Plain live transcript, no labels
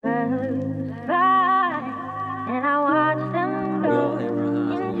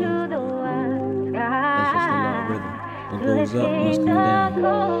goes up must come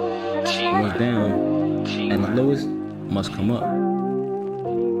down. What's down at the lowest must come up.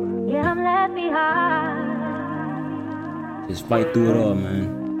 Just fight through it all,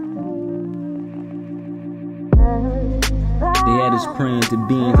 man. They had us praying to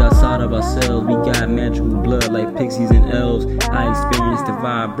beings outside of ourselves. We got magical blood like pixies and elves. I experienced the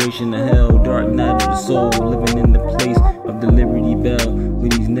vibration of hell, dark night of the soul, living in the place of the Liberty Bell.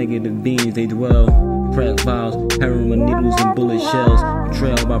 With these negative beings they dwell. Crack vials, heroin needles and bullet shells.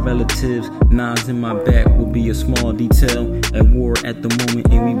 Betrayal by relatives, knives in my back will be a small detail. At war at the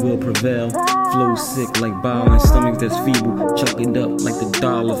moment and we will prevail. Flow sick like bile and stomachs that's feeble. Chuck it up like the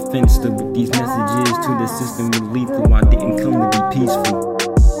dollar finster. With these messages to the system is lethal. I didn't come to be peaceful.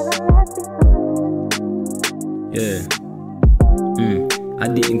 Yeah. I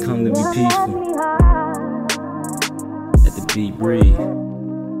didn't come to be peaceful. Let the beat breathe.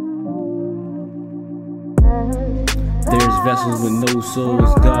 There's vessels with no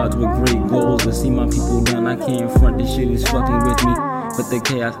souls, gods with great goals. I see my people down, I can't front, this shit is fucking with me. But the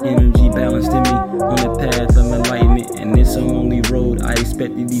chaos energy balanced in me, on the path of enlightenment. And it's a lonely road, I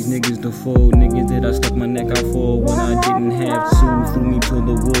expected these niggas to fold. Niggas that I stuck my neck out for when I didn't have to. Threw me to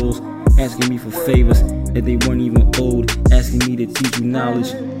the wolves, asking me for favors that they weren't even owed. Asking me to teach you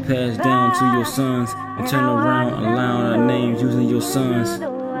knowledge, pass down to your sons. And turn around, allowing our names, using your sons.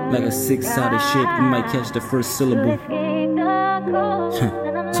 Like a six-sided ship, you might catch the first syllable.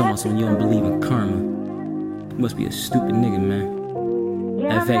 Talking when you don't believe in karma. You must be a stupid nigga, man.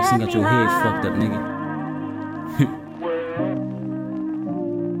 That vaccine got your head fucked up, nigga.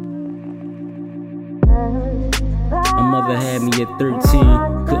 My mother had me at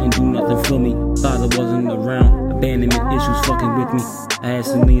 13, couldn't do nothing for me. Father wasn't around, abandonment issues fucking with me. I had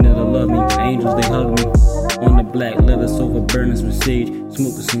Selena to love me, angels they hug me. On the black leather sofa, burning some sage,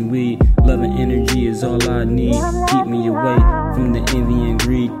 smoking some weed. Love and energy is all I need. Keep me away from the envy and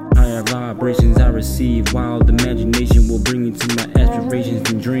greed. Higher vibrations I receive. Wild imagination will bring me to my aspirations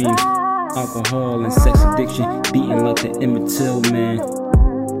and dreams. Alcohol and sex addiction, beating like the Emmett Till man.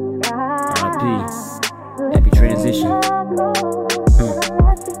 R.I.P. Happy transition.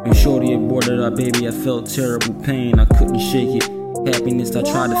 When Shorty aborted our baby, I felt terrible pain. I couldn't shake it. Happiness, I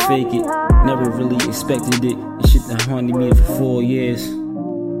tried to fake it. Never really expected it. The shit that haunted me for 4 years.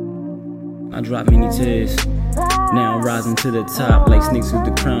 I dropped many tears. Now I'm rising to the top like snakes with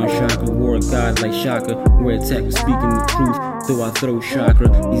the crown chakra. War gods like Shaka, where attack was speaking the truth. Though I throw chakra,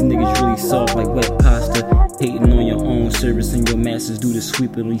 these niggas really soft like wet pasta. Hating on your own service and your masters do the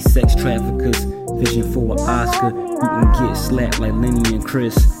sweeping. These sex traffickers, fishing for an Oscar. You can get slapped like Lenny and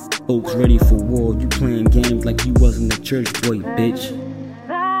Chris. Folks ready for war, you playing games like you wasn't a church boy, bitch.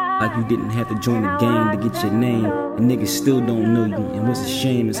 Like you didn't have to join the game to get your name. And niggas still don't know you. And what's a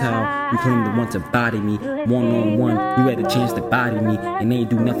shame is how you claim to want to body me. One-on-one, you had a chance to body me. And they ain't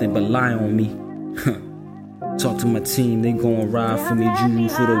do nothing but lie on me. Talk to my team, they gon' ride for me. Juju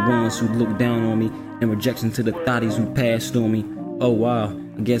for the ones who look down on me. And rejection to the thotties who passed on me. Oh wow,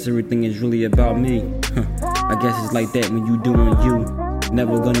 I guess everything is really about me. I guess it's like that when you doing you.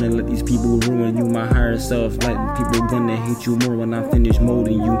 Never gonna let these people ruin you. My higher self, like people gonna hate you more when I finish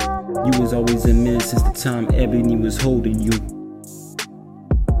molding you. You was always a man since the time Ebony was holding you.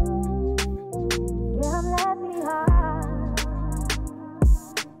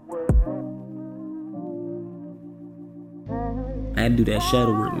 I had to do that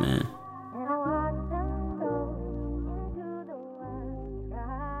shadow work, man.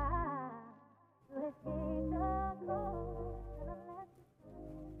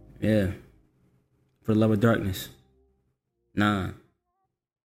 Yeah. For the love of darkness. Nah.